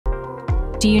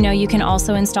Do you know you can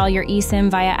also install your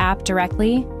eSIM via app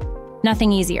directly?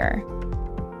 Nothing easier.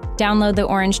 Download the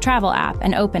Orange Travel app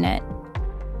and open it.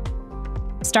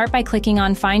 Start by clicking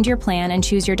on Find Your Plan and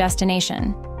choose your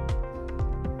destination.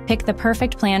 Pick the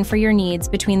perfect plan for your needs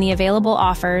between the available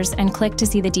offers and click to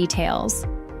see the details.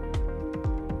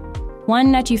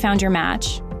 Once you found your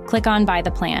match, click on Buy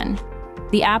the Plan.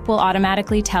 The app will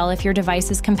automatically tell if your device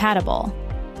is compatible.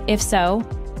 If so,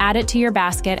 add it to your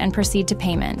basket and proceed to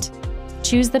payment.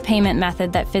 Choose the payment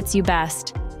method that fits you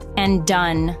best. And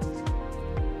done.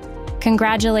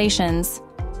 Congratulations!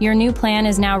 Your new plan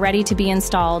is now ready to be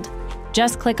installed.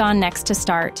 Just click on Next to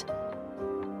start.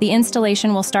 The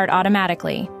installation will start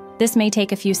automatically. This may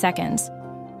take a few seconds.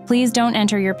 Please don't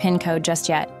enter your PIN code just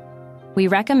yet. We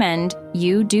recommend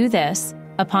you do this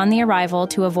upon the arrival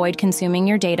to avoid consuming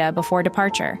your data before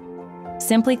departure.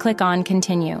 Simply click on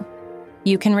Continue.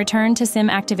 You can return to SIM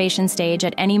activation stage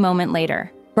at any moment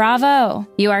later. Bravo!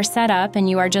 You are set up and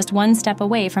you are just one step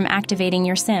away from activating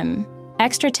your SIM.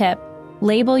 Extra tip,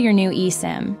 label your new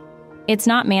eSIM. It's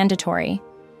not mandatory,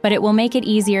 but it will make it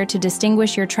easier to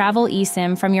distinguish your travel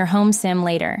eSIM from your home SIM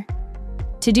later.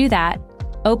 To do that,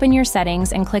 open your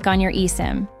settings and click on your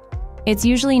eSIM. It's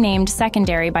usually named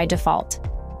secondary by default.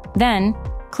 Then,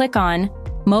 click on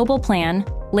Mobile Plan,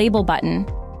 Label button,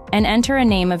 and enter a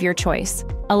name of your choice,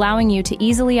 allowing you to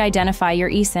easily identify your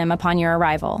eSIM upon your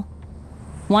arrival.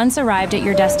 Once arrived at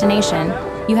your destination,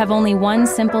 you have only one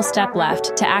simple step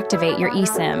left to activate your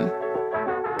eSIM.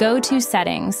 Go to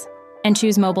Settings and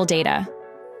choose Mobile Data.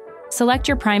 Select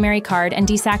your primary card and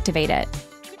deactivate it.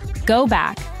 Go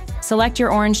back, select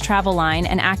your Orange Travel line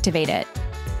and activate it.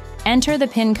 Enter the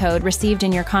PIN code received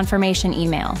in your confirmation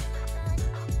email.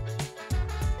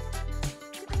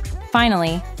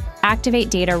 Finally, activate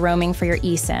data roaming for your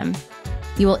eSIM.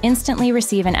 You will instantly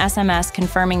receive an SMS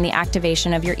confirming the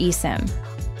activation of your eSIM.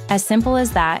 As simple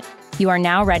as that, you are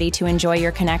now ready to enjoy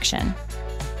your connection.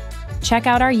 Check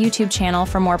out our YouTube channel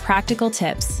for more practical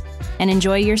tips and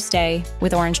enjoy your stay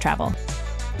with Orange Travel.